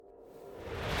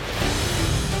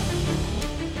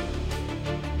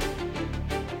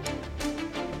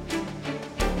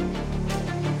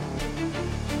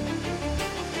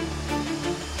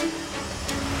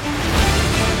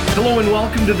Hello and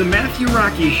welcome to the Matthew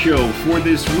Rocky Show for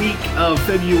this week of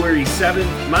February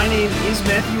 7th. My name is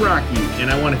Matthew Rocky, and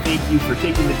I want to thank you for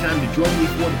taking the time to join me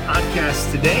for the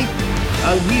podcast today.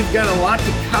 We've got a lot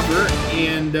to cover,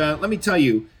 and let me tell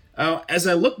you, as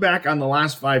I look back on the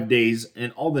last 5 days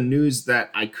and all the news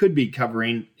that I could be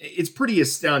covering, it's pretty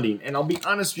astounding. And I'll be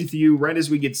honest with you, right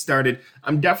as we get started,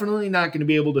 I'm definitely not going to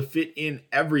be able to fit in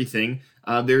everything.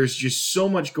 There's just so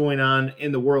much going on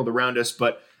in the world around us,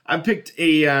 but I picked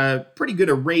a pretty good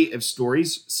array of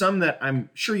stories, some that I'm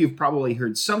sure you've probably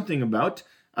heard something about,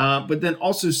 but then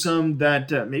also some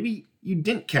that maybe you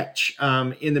didn't catch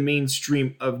in the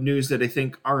mainstream of news that I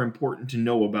think are important to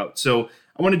know about. So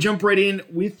I want to jump right in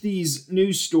with these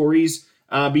news stories,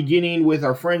 beginning with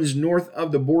our friends north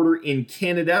of the border in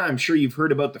Canada. I'm sure you've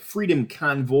heard about the Freedom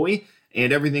Convoy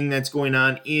and everything that's going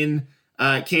on in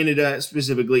Canada,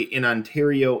 specifically in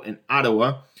Ontario and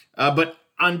Ottawa. But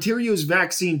Ontario's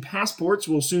vaccine passports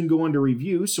will soon go under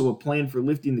review, so a plan for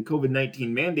lifting the COVID-19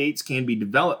 mandates can be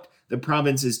developed, the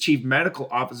province's chief medical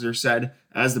officer said,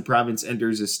 as the province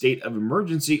enters a state of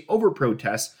emergency over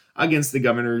protests against the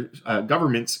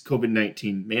government's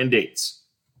COVID-19 mandates.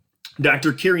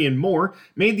 Dr. Kieran Moore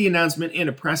made the announcement in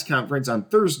a press conference on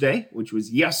Thursday, which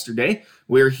was yesterday,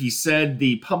 where he said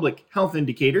the public health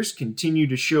indicators continue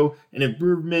to show an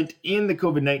improvement in the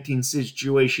COVID-19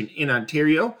 situation in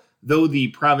Ontario, though the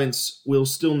province will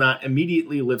still not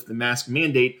immediately lift the mask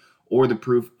mandate or the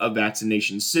proof of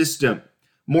vaccination system.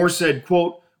 Moore said,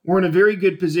 quote, "We're in a very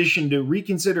good position to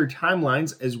reconsider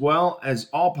timelines as well as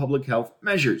all public health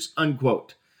measures,"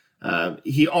 unquote.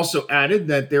 He also added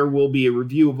that there will be a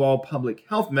review of all public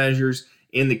health measures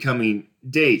in the coming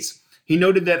days. He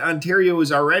noted that Ontario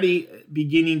is already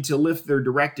beginning to lift their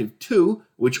Directive 2,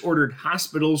 which ordered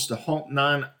hospitals to halt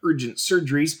non-urgent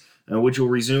surgeries, which will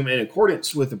resume in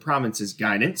accordance with the province's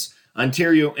guidance.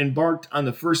 Ontario embarked on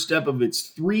the first step of its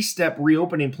three-step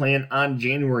reopening plan on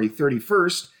January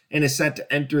 31st and is set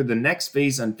to enter the next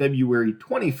phase on February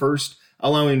 21st,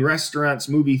 allowing restaurants,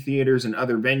 movie theaters, and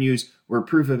other venues where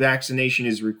proof of vaccination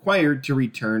is required to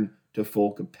return to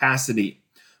full capacity.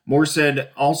 Moore said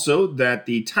also that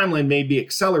the timeline may be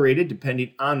accelerated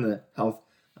depending on the health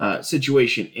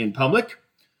situation in public.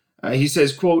 He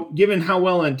says, quote, "Given how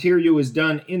well Ontario has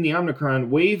done in the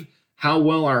Omicron wave, how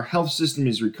well our health system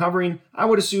is recovering, I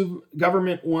would assume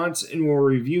government wants and will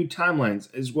review timelines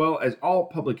as well as all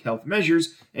public health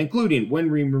measures, including when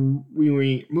we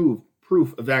remove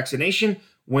proof of vaccination,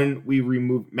 when we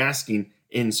remove masking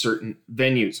in certain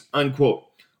venues," unquote.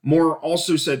 Moore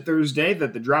also said Thursday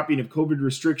that the dropping of COVID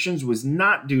restrictions was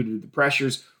not due to the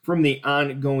pressures from the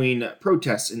ongoing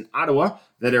protests in Ottawa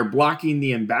that are blocking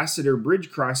the Ambassador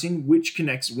Bridge crossing, which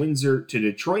connects Windsor to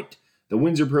Detroit. The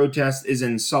Windsor protest is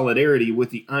in solidarity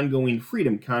with the ongoing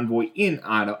Freedom Convoy in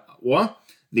Ottawa.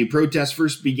 The protest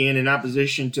first began in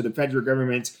opposition to the federal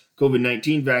government's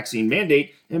COVID-19 vaccine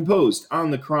mandate imposed on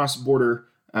the cross-border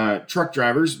truck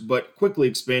drivers, but quickly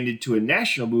expanded to a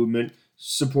national movement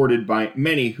supported by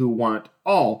many who want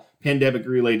all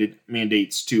pandemic-related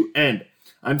mandates to end.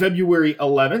 On February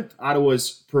 11th,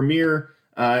 Ottawa's Premier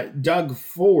Doug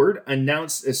Ford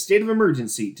announced a state of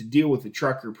emergency to deal with the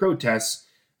trucker protests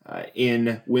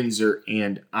in Windsor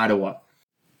and Ottawa.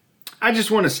 I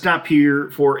just want to stop here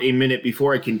for a minute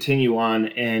before I continue on,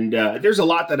 and there's a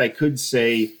lot that I could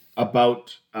say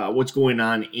about what's going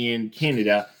on in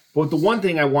Canada, but the one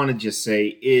thing I want to just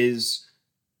say is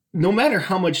no matter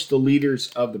how much the leaders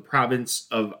of the province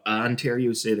of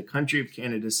Ontario say, the country of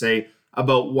Canada say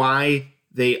about why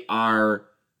they are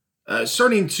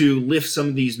starting to lift some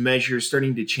of these measures,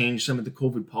 starting to change some of the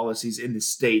COVID policies in the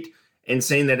state, and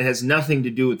saying that it has nothing to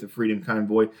do with the Freedom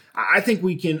Convoy, I think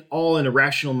we can all in a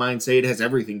rational mind say it has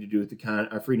everything to do with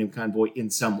the Freedom Convoy in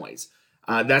some ways.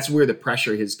 That's where the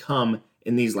pressure has come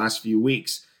in these last few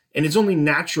weeks. And it's only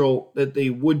natural that they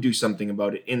would do something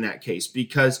about it in that case,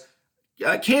 because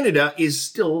Canada is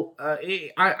still,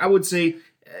 I would say,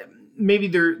 maybe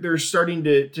they're starting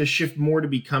to shift more to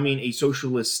becoming a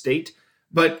socialist state,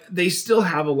 but they still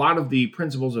have a lot of the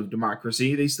principles of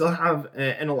democracy. They still have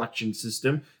an election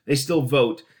system. They still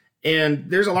vote. And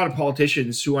there's a lot of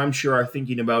politicians who I'm sure are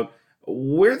thinking about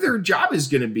where their job is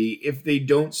going to be if they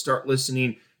don't start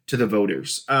listening to the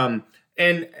voters. And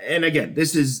again,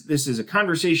 this is a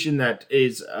conversation that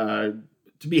is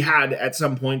to be had at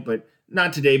some point, but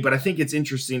not today. But I think it's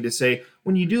interesting to say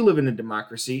when you do live in a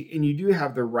democracy and you do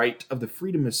have the right of the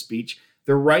freedom of speech,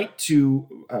 the right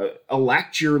to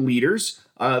elect your leaders,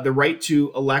 the right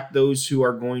to elect those who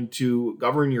are going to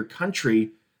govern your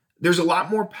country, there's a lot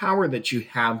more power that you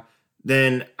have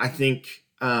than I think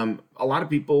a lot of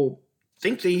people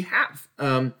think they have,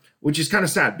 which is kind of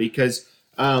sad because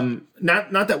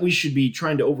Not that we should be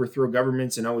trying to overthrow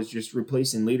governments and always just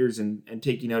replacing leaders and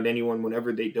taking out anyone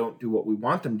whenever they don't do what we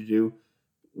want them to do.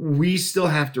 We still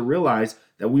have to realize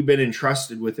that we've been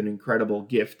entrusted with an incredible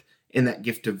gift, in that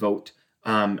gift to vote,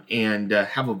 and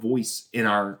have a voice in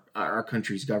our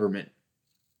country's government.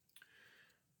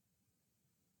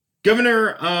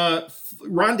 Governor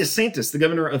Ron DeSantis, the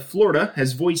governor of Florida,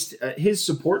 has voiced his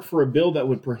support for a bill that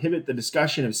would prohibit the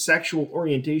discussion of sexual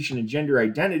orientation and gender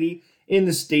identity in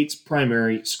the state's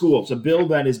primary schools. A bill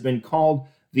that has been called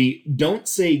the Don't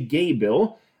Say Gay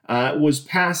bill was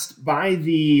passed by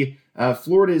the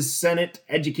Florida's Senate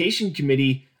Education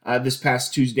Committee this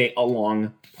past Tuesday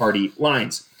along party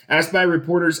lines. Asked by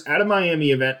reporters at a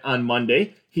Miami event on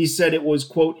Monday, he said it was,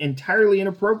 quote, entirely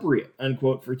inappropriate,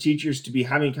 unquote, for teachers to be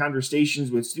having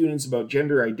conversations with students about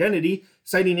gender identity,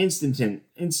 citing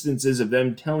instances of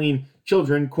them telling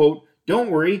children, quote,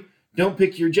 don't worry, don't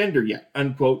pick your gender yet,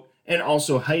 unquote, and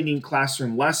also hiding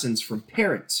classroom lessons from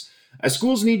parents.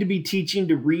 Schools need to be teaching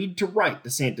to read to write,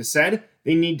 DeSantis said.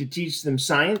 They need to teach them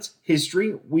science,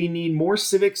 history. We need more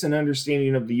civics and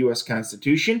understanding of the U.S.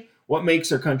 Constitution, what makes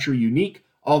our country unique,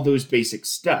 all those basic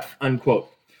stuff,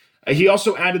 unquote. He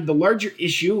also added the larger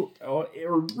issue, or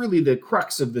really the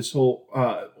crux of this whole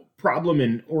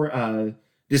problem or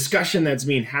discussion that's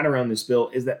being had around this bill,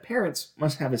 is that parents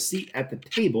must have a seat at the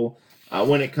table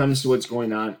when it comes to what's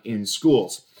going on in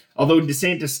schools. Although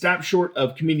DeSantis stopped short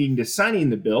of committing to signing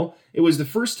the bill, it was the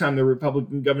first time the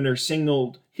Republican governor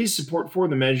signaled his support for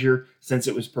the measure since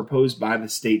it was proposed by the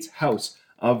state's House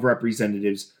of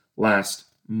Representatives last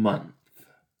month.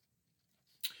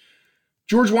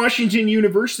 George Washington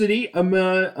University,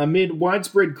 amid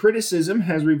widespread criticism,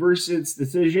 has reversed its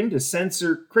decision to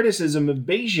censor criticism of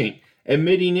Beijing,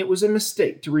 admitting it was a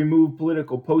mistake to remove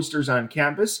political posters on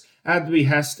campus at the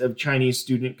behest of Chinese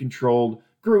student-controlled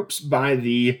groups by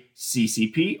the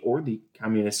CCP, or the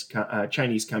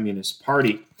Chinese Communist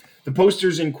Party. The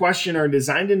posters in question are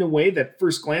designed in a way that, at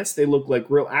first glance, they look like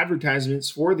real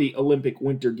advertisements for the Olympic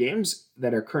Winter Games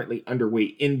that are currently underway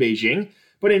in Beijing,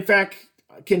 but in fact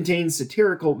contain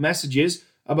satirical messages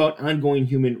about ongoing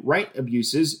human rights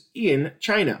abuses in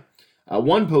China.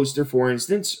 One poster, for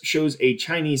instance, shows a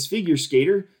Chinese figure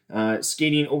skater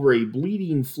skating over a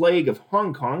bleeding flag of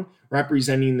Hong Kong,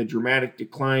 representing the dramatic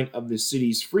decline of the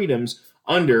city's freedoms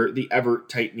under the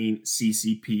ever-tightening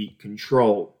CCP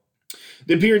control.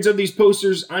 The appearance of these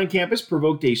posters on campus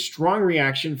provoked a strong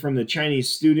reaction from the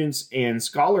Chinese Students and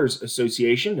Scholars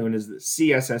Association, known as the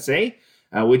CSSA,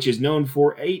 which is known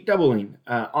for a doubling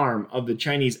arm of the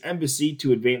Chinese embassy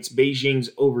to advance Beijing's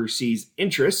overseas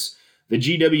interests. The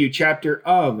GW chapter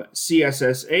of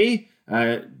CSSA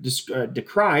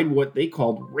decried what they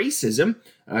called racism,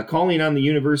 calling on the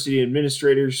university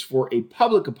administrators for a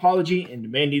public apology and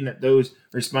demanding that those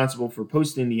responsible for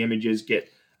posting the images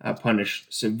get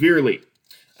punished severely.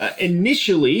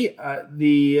 Initially,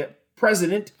 the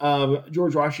president of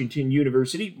George Washington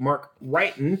University, Mark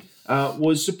Wrighton,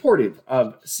 was supportive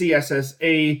of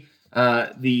CSSA,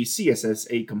 the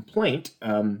CSSA complaint.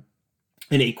 In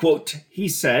a quote, he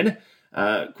said,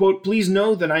 quote, please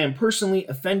know that I am personally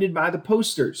offended by the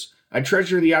posters. I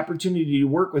treasure the opportunity to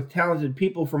work with talented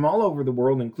people from all over the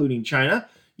world, including China.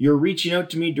 Your reaching out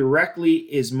to me directly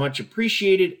is much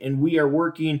appreciated, and we are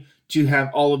working to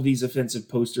have all of these offensive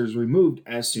posters removed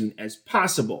as soon as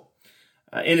possible.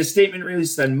 In a statement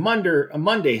released on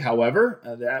Monday, however,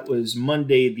 that was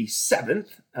Monday the 7th,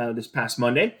 this past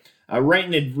Monday,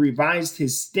 Wrighton had revised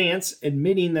his stance,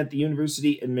 admitting that the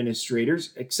university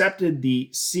administrators accepted the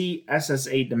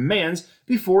CSSA demands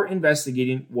before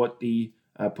investigating what the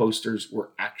posters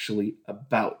were actually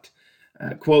about.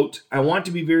 Quote, I want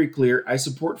to be very clear. I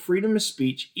support freedom of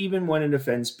speech even when it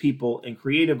offends people, and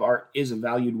creative art is a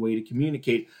valued way to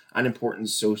communicate on important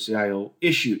social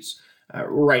issues.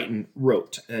 Wrighton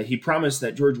wrote. He promised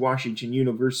that George Washington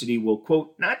University will,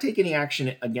 quote, not take any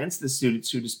action against the students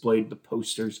who displayed the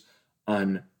posters,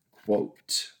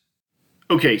 unquote.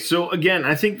 Okay, so again,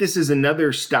 I think this is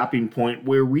another stopping point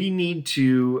where we need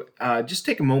to just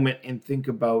take a moment and think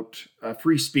about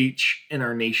free speech in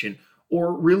our nation,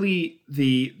 or really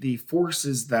the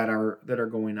forces that are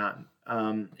going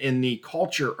on in the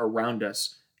culture around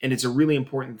us. And it's a really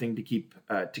important thing to keep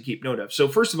note of. So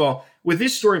first of all, with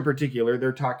this story in particular,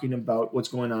 they're talking about what's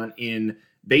going on in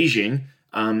Beijing.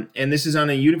 And this is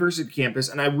on a university campus.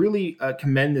 And I really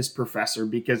commend this professor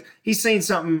because he's saying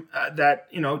something that,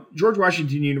 George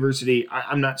Washington University,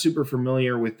 I'm not super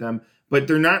familiar with them, but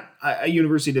they're not a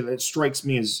university that strikes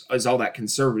me as all that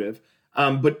conservative.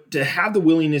 But to have the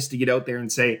willingness to get out there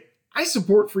and say, I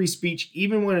support free speech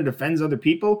even when it offends other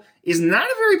people is not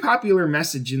a very popular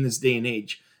message in this day and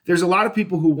age. there's a lot of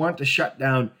people who want to shut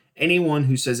down anyone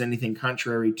who says anything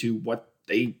contrary to what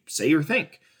they say or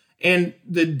think. And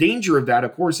the danger of that,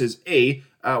 of course, is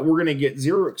we're going to get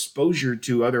zero exposure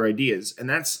to other ideas. And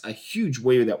that's a huge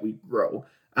way that we grow.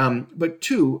 But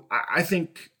two, I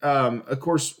think, of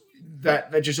course,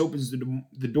 that just opens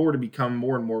the door to become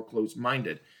more and more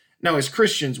closed-minded. Now, as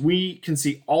Christians, we can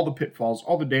see all the pitfalls,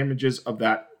 all the damages of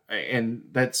that. And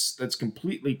that's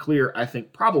completely clear, I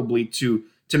think, probably to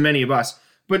many of us.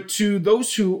 But to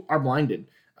those who are blinded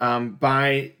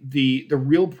by the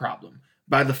real problem,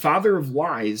 by the father of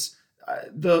lies,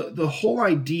 the whole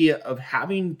idea of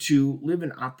having to live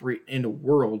and operate in a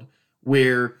world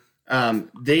where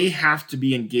they have to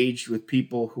be engaged with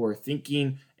people who are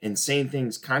thinking and saying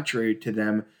things contrary to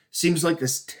them seems like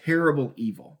this terrible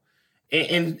evil.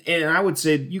 And I would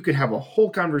say you could have a whole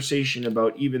conversation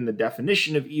about even the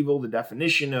definition of evil, the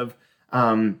definition of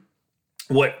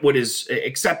what is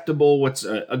acceptable, what's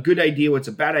a good idea, what's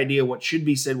a bad idea, what should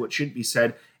be said, what shouldn't be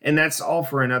said. And that's all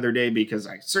for another day, because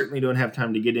I certainly don't have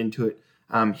time to get into it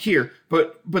here.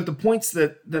 But the points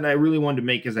that I really wanted to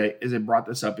make as I brought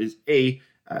this up is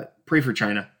pray for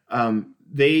China.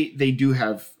 They do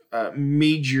have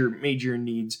major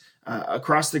needs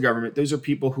across the government. Those are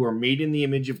people who are made in the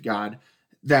image of God,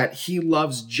 that he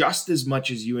loves just as much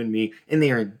as you and me, and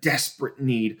they are in desperate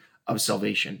need of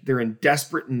salvation. They're in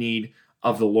desperate need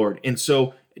of the Lord. And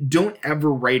so don't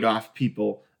ever write off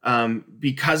people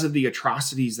because of the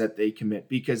atrocities that they commit,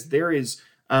 because there is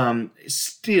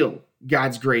still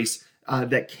God's grace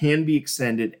that can be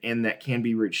extended and that can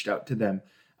be reached out to them.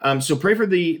 So pray for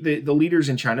the leaders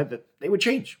in China that they would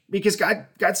change, because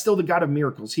God's still the God of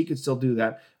miracles. He could still do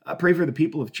that. Pray for the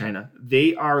people of China.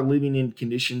 They are living in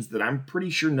conditions that I'm pretty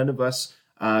sure none of us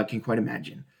can quite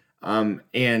imagine.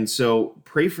 And so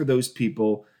pray for those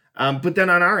people. But then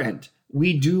on our end,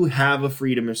 we do have a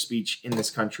freedom of speech in this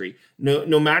country.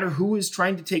 No matter who is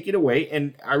trying to take it away.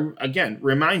 And again,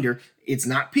 reminder, it's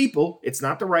not people, it's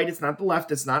not the right, it's not the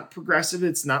left, it's not progressive,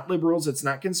 it's not liberals, it's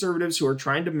not conservatives who are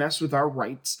trying to mess with our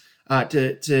rights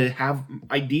to have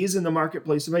ideas in the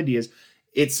marketplace of ideas.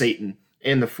 It's Satan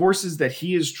and the forces that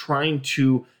he is trying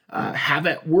to have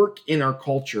at work in our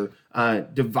culture,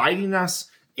 dividing us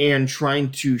and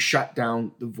trying to shut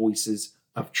down the voices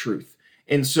of truth.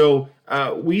 And so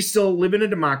we still live in a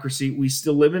democracy. We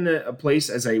still live in a place,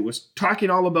 as I was talking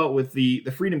all about with the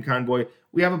Freedom Convoy,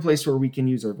 we have a place where we can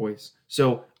use our voice.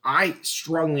 So I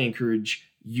strongly encourage,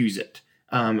 use it.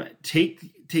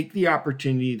 Take the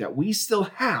opportunity that we still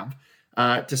have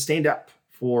to stand up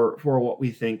for what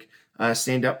we think,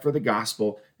 stand up for the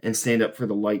gospel, and stand up for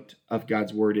the light of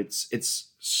God's word.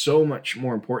 It's so much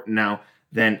more important now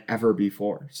than ever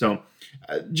before. So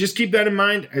just keep that in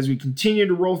mind as we continue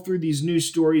to roll through these news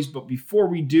stories. But before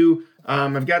we do,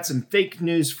 I've got some fake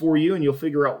news for you, and you'll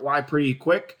figure out why pretty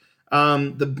quick.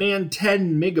 The band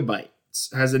 10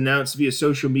 Megabytes has announced via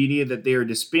social media that they are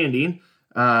disbanding.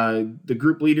 The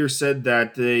group leader said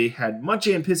that they had much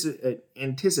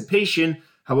anticipation.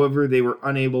 However, they were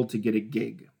unable to get a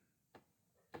gig.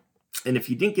 And if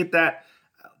you didn't get that,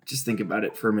 just think about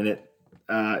it for a minute.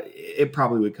 It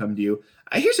probably would come to you.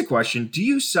 Here's a question. Do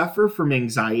you suffer from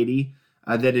anxiety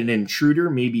that an intruder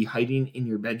may be hiding in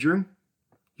your bedroom?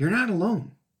 You're not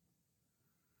alone.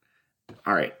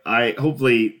 All right.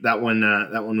 Hopefully that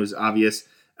one was obvious.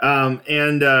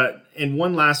 And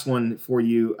one last one for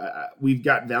you. We've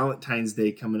got Valentine's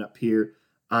Day coming up here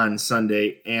on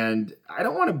Sunday, and I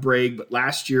don't want to brag, but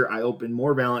last year I opened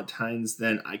more Valentines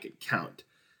than I could count.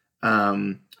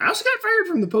 I also got fired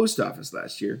from the post office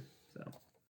last year.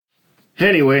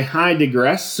 Anyway, I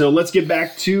digress. So let's get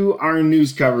back to our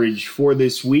news coverage for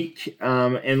this week.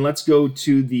 And let's go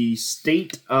to the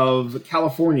state of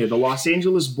California. The Los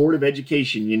Angeles Board of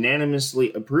Education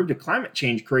unanimously approved a climate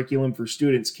change curriculum for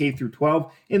students K through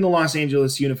 12 in the Los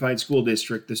Angeles Unified School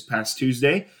District this past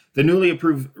Tuesday. The newly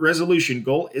approved resolution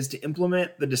goal is to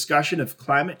implement the discussion of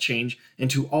climate change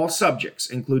into all subjects,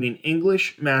 including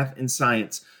English, math, and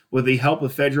science, with the help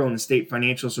of federal and state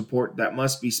financial support that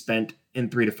must be spent in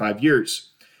 3 to 5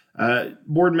 years.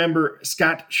 Board member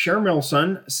Scott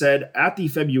Shermelson said at the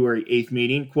February 8th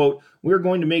meeting, quote, "We're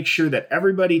going to make sure that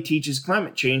everybody teaches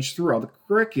climate change throughout the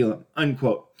curriculum,"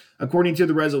 unquote. According to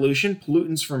the resolution,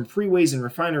 pollutants from freeways and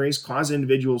refineries cause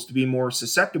individuals to be more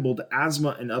susceptible to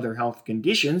asthma and other health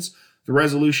conditions. The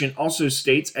resolution also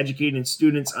states educating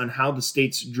students on how the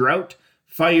state's drought,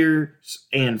 fires,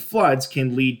 and floods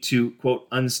can lead to, quote,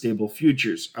 unstable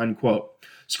futures, unquote.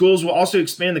 Schools will also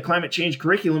expand the climate change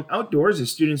curriculum outdoors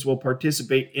as students will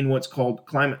participate in what's called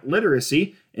climate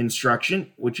literacy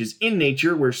instruction, which is in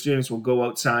nature, where students will go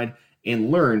outside and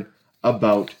learn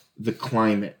about the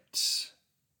climate.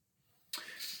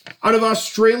 Out of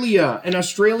Australia, an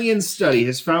Australian study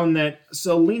has found that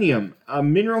selenium, a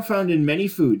mineral found in many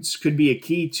foods, could be a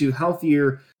key to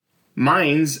healthier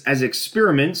minds, as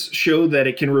experiments show that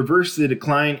it can reverse the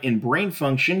decline in brain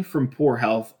function from poor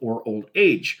health or old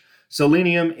age.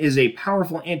 Selenium is a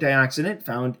powerful antioxidant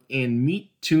found in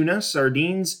meat, tuna,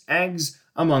 sardines, eggs,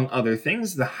 among other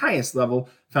things, the highest level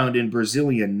found in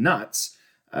Brazilian nuts.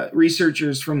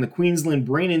 Researchers from the Queensland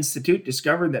Brain Institute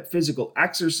discovered that physical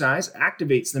exercise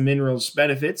activates the mineral's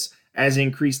benefits, as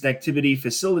increased activity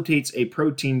facilitates a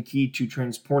protein key to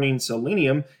transporting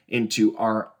selenium into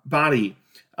our body,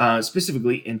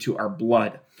 specifically into our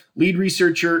blood. Lead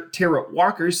researcher Tara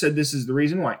Walker said this is the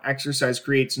reason why exercise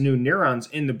creates new neurons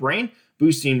in the brain,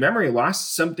 boosting memory loss,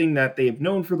 something that they have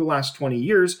known for the last 20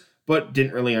 years, but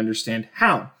didn't really understand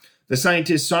how. The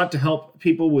scientists sought to help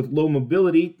people with low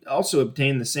mobility also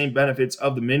obtain the same benefits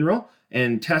of the mineral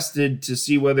and tested to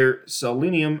see whether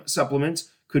selenium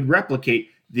supplements could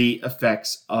replicate the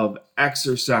effects of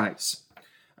exercise.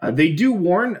 They do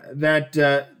warn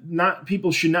that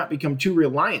people should not become too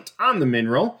reliant on the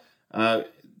mineral.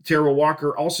 Tara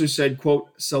Walker also said, quote,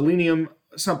 selenium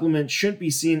supplements shouldn't be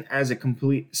seen as a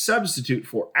complete substitute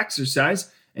for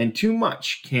exercise, and too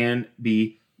much can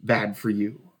be bad for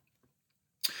you.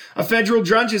 A federal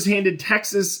judge has handed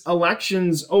Texas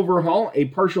elections overhaul a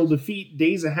partial defeat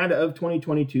days ahead of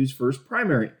 2022's first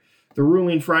primary. The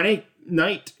ruling Friday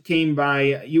night came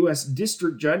by U.S.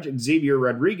 District Judge Xavier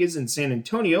Rodriguez in San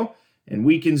Antonio and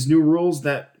weakens new rules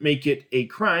that make it a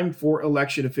crime for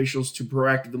election officials to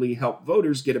proactively help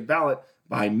voters get a ballot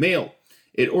by mail.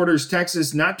 It orders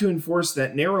Texas not to enforce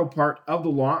that narrow part of the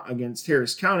law against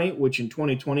Harris County, which in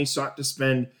 2020 sought to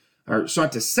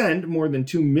send more than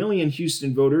 2 million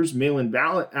Houston voters mail-in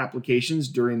ballot applications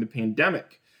during the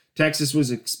pandemic. Texas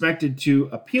was expected to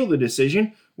appeal the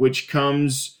decision, which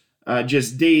comes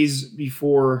just days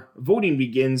before voting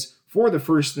begins for the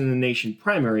first in the nation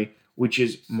primary, which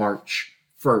is March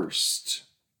 1st.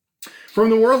 From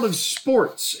the world of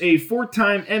sports, a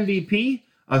 4-time MVP,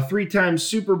 a 3-time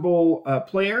Super Bowl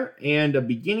player, and a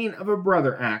beginning of a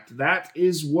brother act. That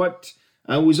is what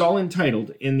was all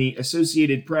entitled in the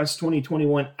Associated Press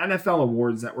 2021 NFL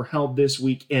Awards that were held this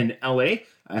week in LA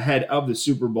ahead of the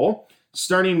Super Bowl,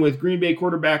 starting with Green Bay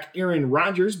quarterback Aaron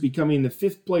Rodgers becoming the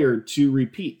 5th player to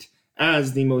repeat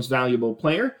as the most valuable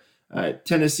player.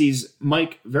 Tennessee's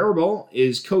Mike Vrabel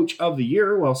is Coach of the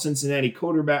Year, while Cincinnati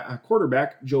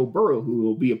quarterback Joe Burrow, who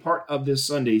will be a part of this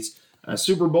Sunday's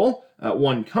Super Bowl,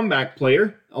 won comeback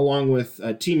player, along with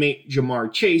teammate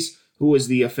Jamar Chase, who was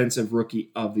the Offensive Rookie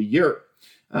of the Year.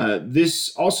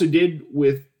 This also did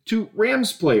with 2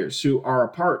 Rams players who are a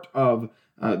part of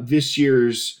this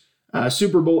year's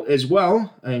Super Bowl as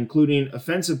well, including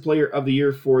Offensive Player of the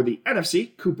Year for the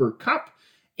NFC, Cooper Kupp,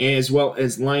 as well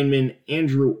as lineman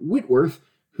Andrew Whitworth,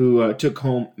 who took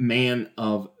home Man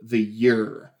of the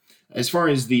Year. As far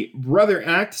as the Brother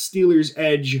Act, Steelers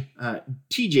edge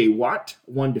TJ Watt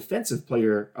won Defensive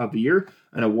Player of the Year,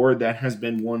 an award that has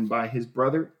been won by his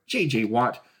brother JJ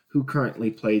Watt, who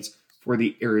currently plays for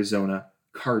the Arizona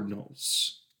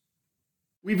Cardinals.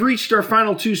 We've reached our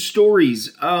final 2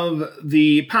 stories of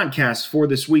the podcast for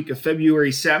this week of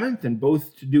February 7th, and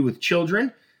both to do with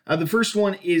children. The first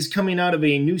one is coming out of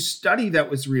a new study that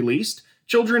was released.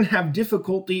 Children have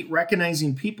difficulty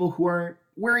recognizing people who are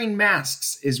wearing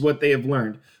masks, is what they have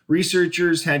learned.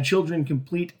 Researchers had children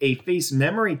complete a face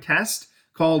memory test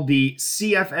called the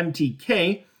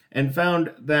CFMTK and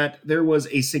found that there was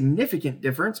a significant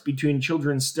difference between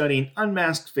children studying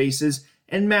unmasked faces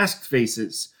and masked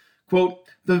faces. Quote,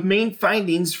 the main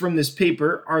findings from this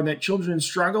paper are that children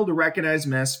struggle to recognize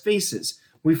masked faces.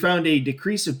 We found a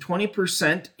decrease of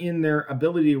 20% in their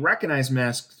ability to recognize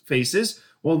masked faces,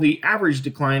 while the average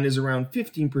decline is around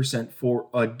 15% for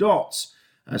adults.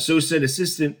 So said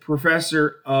Assistant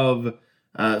Professor of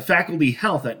Faculty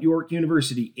Health at York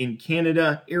University in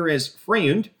Canada, Erez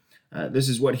Freyund. This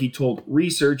is what he told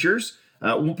researchers.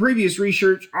 Previous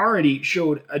research already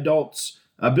showed adults'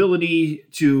 ability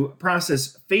to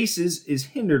process faces is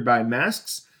hindered by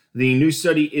masks. The new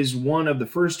study is one of the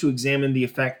first to examine the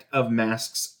effect of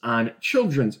masks on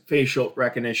children's facial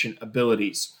recognition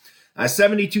abilities.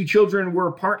 72 children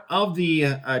were part of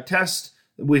the test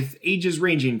with ages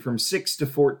ranging from 6 to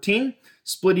 14.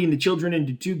 Splitting the children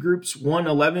into 2 groups, one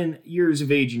 11 years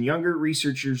of age and younger,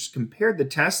 researchers compared the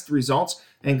test results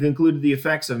and concluded the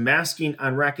effects of masking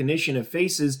on recognition of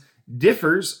faces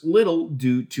differs little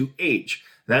due to age.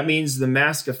 That means the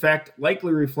mask effect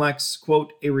likely reflects,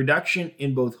 quote, a reduction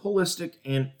in both holistic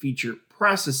and feature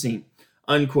processing,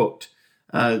 unquote.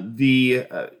 The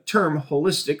term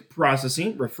holistic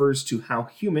processing refers to how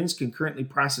humans can currently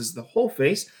process the whole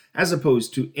face as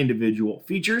opposed to individual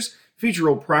features.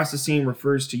 Featural processing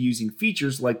refers to using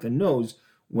features like the nose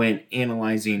when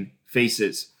analyzing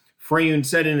faces. Freyun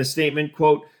said in a statement,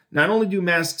 quote, "Not only do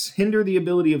masks hinder the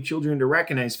ability of children to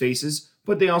recognize faces,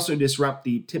 but they also disrupt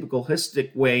the typical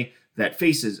holistic way that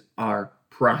faces are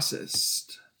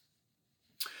processed."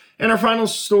 And our final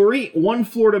story, one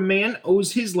Florida man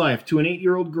owes his life to an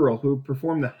 8-year-old girl who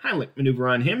performed the Heimlich maneuver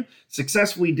on him,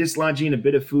 successfully dislodging a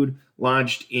bit of food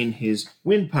lodged in his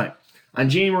windpipe. On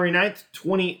January 9th,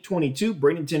 2022,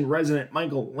 Bradenton resident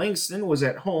Michael Langston was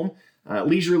at home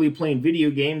leisurely playing video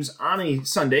games on a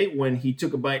Sunday when he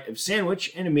took a bite of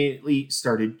sandwich and immediately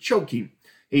started choking.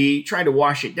 He tried to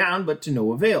wash it down, but to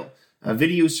no avail.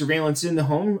 Video surveillance in the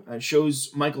home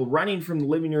shows Michael running from the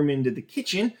living room into the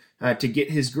kitchen to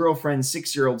get his girlfriend's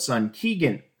 6-year-old son,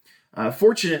 Keegan.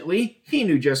 Fortunately, he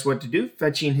knew just what to do,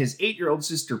 fetching his 8-year-old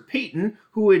sister, Peyton,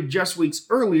 who had just weeks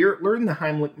earlier learned the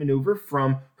Heimlich maneuver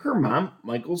from her mom,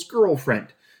 Michael's girlfriend.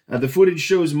 The footage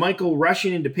shows Michael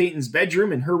rushing into Peyton's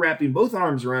bedroom and her wrapping both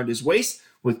arms around his waist.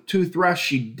 With 2 thrusts,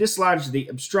 she dislodged the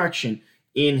obstruction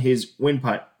in his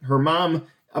windpipe. Her mom,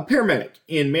 a paramedic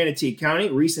in Manatee County,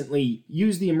 recently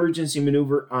used the emergency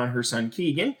maneuver on her son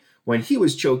Keegan when he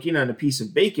was choking on a piece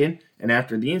of bacon, and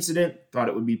after the incident, thought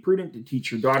it would be prudent to teach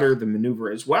her daughter the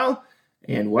maneuver as well.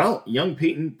 And, well, young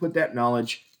Peyton put that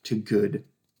knowledge to good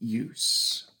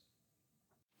use.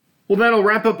 Well, that'll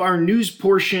wrap up our news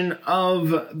portion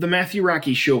of the Matthew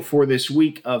Rocky Show for this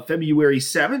week of February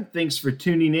 7th. Thanks for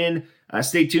tuning in.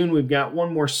 Stay tuned. We've got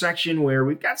one more section where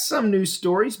we've got some news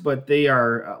stories, but they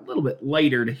are a little bit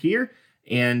lighter to hear,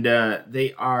 and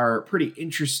they are pretty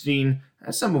interesting,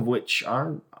 some of which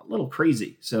are a little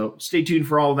crazy. So stay tuned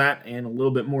for all that and a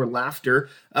little bit more laughter.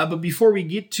 But before we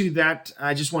get to that,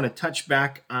 I just want to touch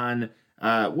back on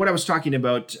what I was talking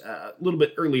about a little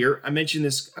bit earlier. I mentioned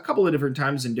this a couple of different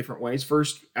times in different ways.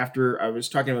 First, after I was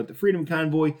talking about the Freedom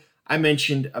Convoy, I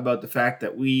mentioned about the fact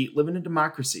that we live in a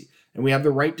democracy and we have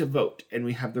the right to vote and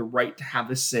we have the right to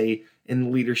have a say in the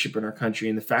leadership in our country,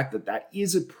 and the fact that that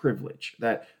is a privilege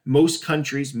that most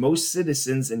countries, most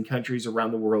citizens in countries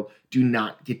around the world do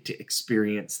not get to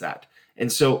experience that.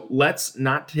 And so let's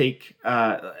not take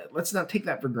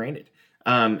that for granted,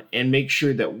 and make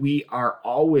sure that we are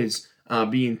always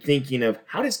being thinking of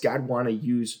how does God want to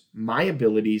use my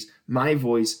abilities, my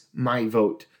voice, my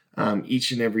vote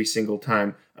each and every single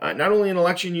time, not only in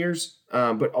election years,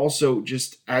 but also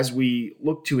just as we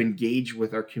look to engage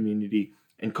with our community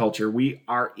and culture. We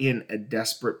are in a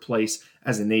desperate place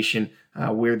as a nation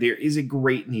where there is a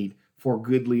great need for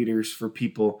good leaders, for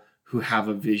people who have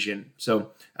a vision.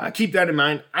 So keep that in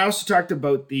mind. I also talked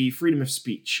about the freedom of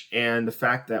speech and the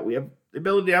fact that we have the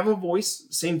ability to have a voice,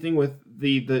 same thing with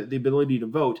the ability to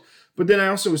vote. But then I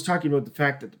also was talking about the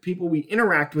fact that the people we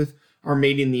interact with are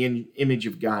made in the image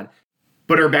of God.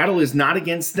 But our battle is not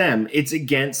against them. It's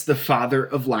against the father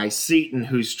of lies, Satan,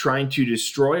 who's trying to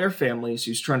destroy our families,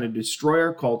 who's trying to destroy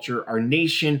our culture, our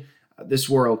nation, this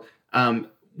world.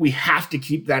 We have to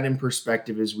keep that in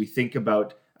perspective as we think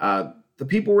about the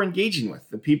people we're engaging with,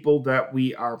 the people that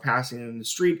we are passing in the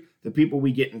street, the people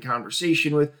we get in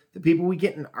conversation with, the people we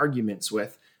get in arguments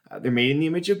with. They're made in the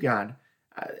image of God.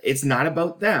 It's not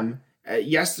about them.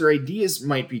 Yes, their ideas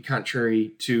might be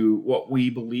contrary to what we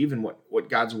believe and what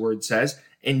God's word says.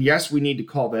 And yes, we need to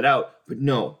call that out. But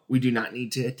no, we do not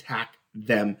need to attack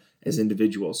them as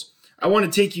individuals. I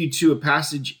want to take you to a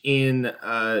passage in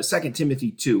 2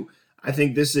 Timothy 2. I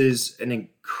think this is an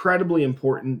incredibly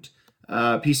important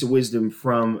piece of wisdom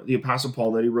from the Apostle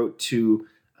Paul that he wrote to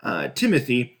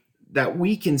Timothy that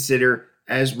we consider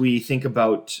as we think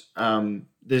about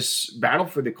this battle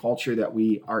for the culture that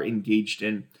we are engaged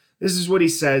in. This is what he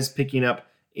says, picking up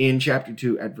in chapter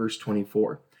 2 at verse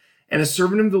 24. "And a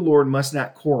servant of the Lord must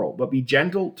not quarrel, but be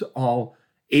gentle to all,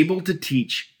 able to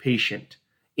teach, patient,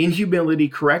 in humility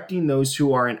correcting those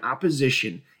who are in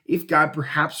opposition, if God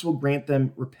perhaps will grant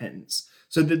them repentance,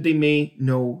 so that they may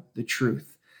know the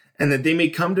truth, and that they may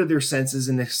come to their senses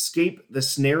and escape the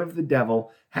snare of the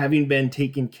devil, having been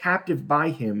taken captive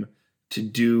by him to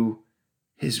do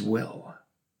his will."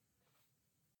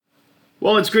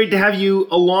 Well, it's great to have you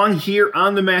along here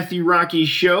on the Matthew Rocky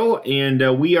Show,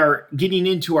 and we are getting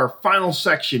into our final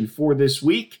section for this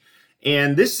week.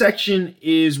 And this section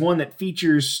is one that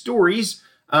features stories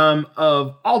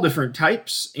of all different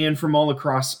types and from all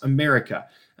across America.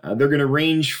 They're going to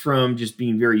range from just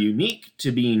being very unique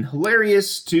to being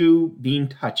hilarious to being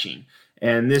touching.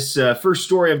 And this first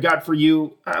story I've got for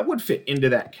you would fit into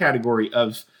that category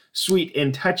of sweet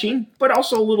and touching, but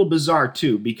also a little bizarre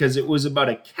too, because it was about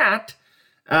a cat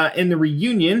and the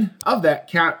reunion of that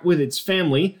cat with its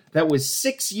family that was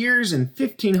 6 years and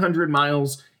 1,500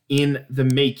 miles in the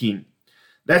making.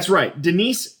 That's right.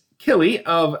 Denise Killy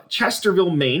of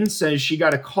Chesterville, Maine, says she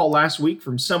got a call last week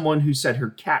from someone who said her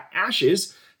cat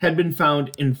Ashes had been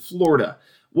found in Florida.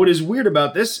 What is weird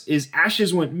about this is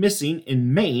Ashes went missing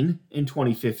in Maine in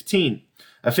 2015.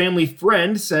 A family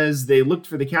friend says they looked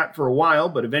for the cat for a while,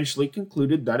 but eventually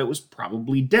concluded that it was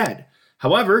probably dead.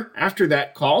 However, after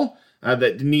that call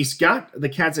that Denise got, the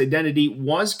cat's identity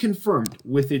was confirmed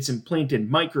with its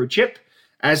implanted microchip.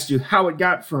 As to how it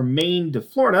got from Maine to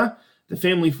Florida, the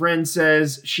family friend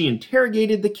says she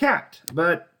interrogated the cat,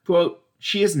 but, quote,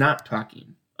 she is not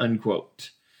talking,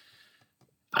 unquote.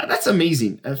 That's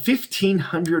amazing.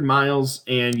 1,500 miles,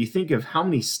 and you think of how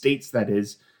many states that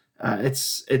is.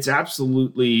 It's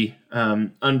absolutely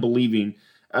unbelieving.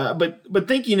 But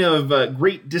thinking of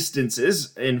great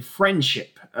distances and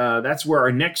friendship, that's where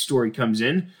our next story comes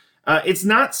in. It's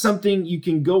not something you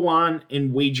can go on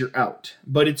and wager out,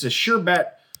 but it's a sure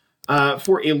bet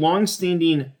for a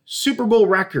long-standing Super Bowl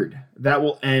record that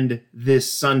will end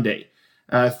this Sunday.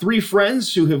 3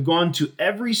 friends who have gone to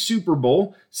every Super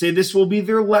Bowl say this will be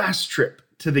their last trip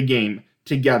to the game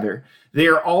together. They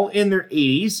are all in their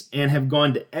 80s and have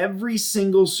gone to every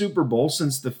single Super Bowl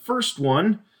since the first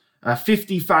one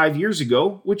 55 years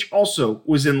ago, which also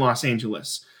was in Los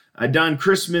Angeles. Don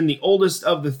Chrisman, the oldest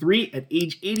of the 3 at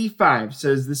age 85,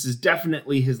 says this is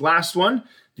definitely his last one.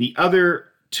 The other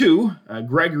 2,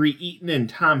 Gregory Eaton and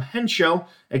Tom Henshaw,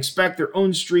 expect their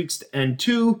own streaks to end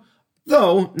too,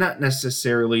 though not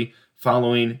necessarily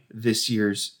following this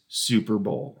year's Super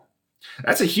Bowl.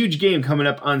 That's a huge game coming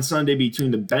up on Sunday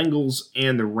between the Bengals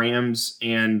and the Rams,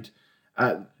 and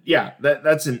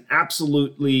that's an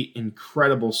absolutely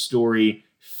incredible story.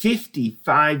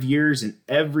 55 years in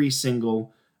every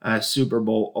single Super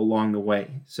Bowl along the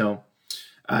way. So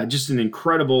just an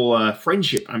incredible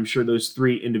friendship I'm sure those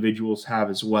 3 individuals have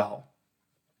as well.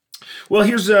 Well,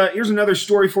 here's another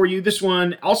story for you. This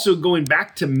one also going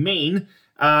back to Maine.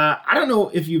 I don't know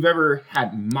if you've ever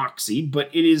had Moxie, but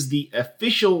it is the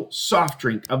official soft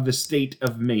drink of the state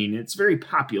of Maine. It's very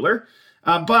popular,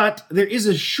 but there is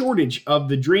a shortage of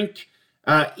the drink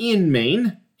in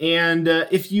Maine. And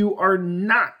if you are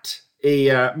not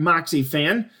a Moxie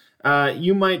fan,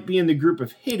 you might be in the group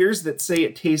of haters that say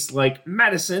it tastes like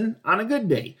medicine on a good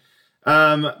day.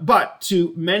 But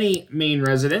to many Maine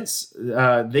residents,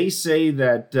 they say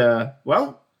that,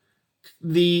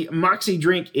 the Moxie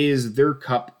drink is their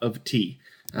cup of tea.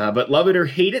 But love it or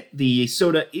hate it, the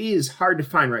soda is hard to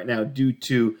find right now due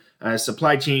to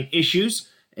supply chain issues.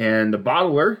 And the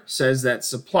bottler says that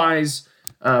supplies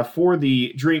for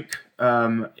the drink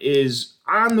is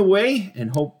on the way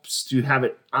and hopes to have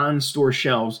it on store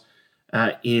shelves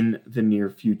in the near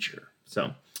future.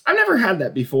 So I've never had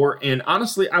that before, and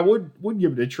honestly, I would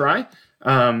give it a try.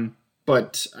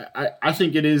 But I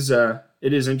think it is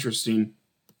interesting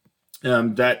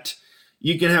that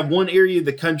you can have one area of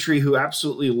the country who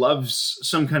absolutely loves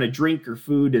some kind of drink or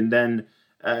food, and then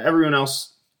everyone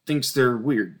else thinks they're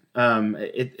weird.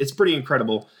 It's pretty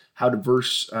incredible how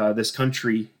diverse this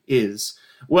country is.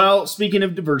 Well, speaking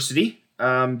of diversity,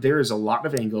 there is a lot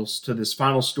of angles to this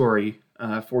final story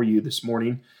for you this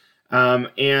morning.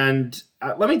 And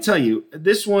let me tell you,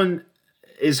 this one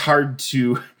is hard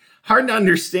to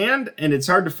understand and it's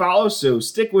hard to follow. So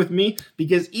stick with me,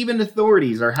 because even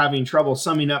authorities are having trouble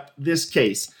summing up this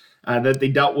case that they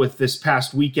dealt with this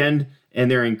past weekend. And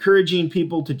they're encouraging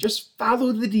people to just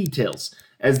follow the details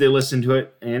as they listen to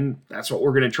it. And that's what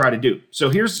we're going to try to do. So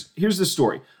here's the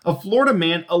story. A Florida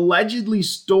man allegedly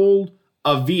stole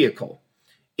a vehicle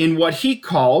in what he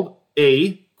called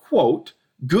a, quote,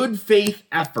 good faith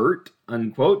effort,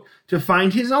 unquote, to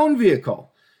find his own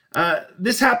vehicle.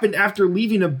 This happened after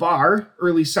leaving a bar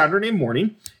early Saturday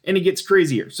morning, and it gets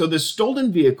crazier. So the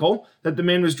stolen vehicle that the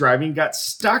man was driving got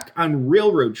stuck on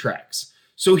railroad tracks.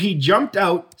 So he jumped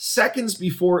out seconds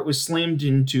before it was slammed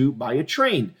into by a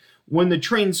train. When the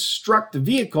train struck the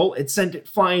vehicle, it sent it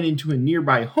flying into a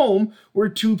nearby home where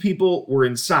 2 people were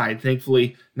inside.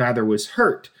 Thankfully, neither was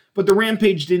hurt. But the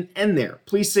rampage didn't end there.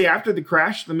 Police say after the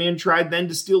crash, the man tried then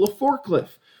to steal a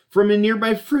forklift from a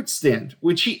nearby fruit stand,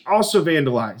 which he also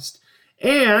vandalized.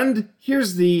 And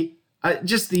here's the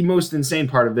just the most insane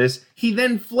part of this. He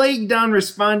then flagged down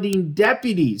responding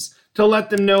deputies to let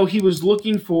them know he was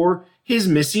looking for his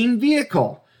missing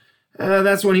vehicle.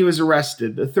 That's when he was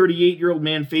arrested. The 38-year-old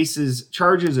man faces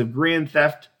charges of grand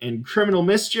theft and criminal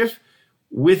mischief,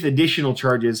 with additional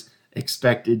charges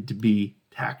expected to be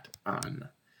tacked on.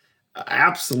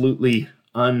 Absolutely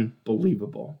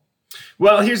unbelievable.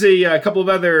 Well, here's a couple of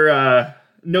other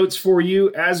notes for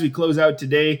you as we close out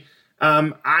today.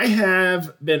 I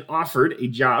have been offered a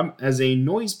job as a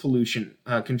noise pollution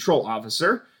control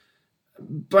officer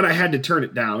but I had to turn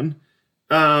it down.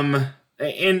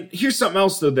 And here's something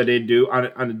else, though, that I did do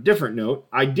on a different note.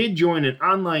 I did join an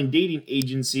online dating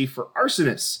agency for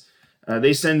arsonists.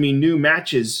 They send me new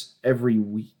matches every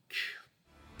week.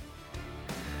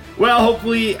 Well,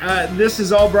 hopefully this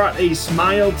has all brought a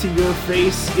smile to your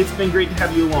face. It's been great to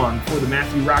have you along for the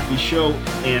Matthew Rocky Show,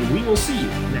 and we will see you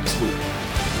next week.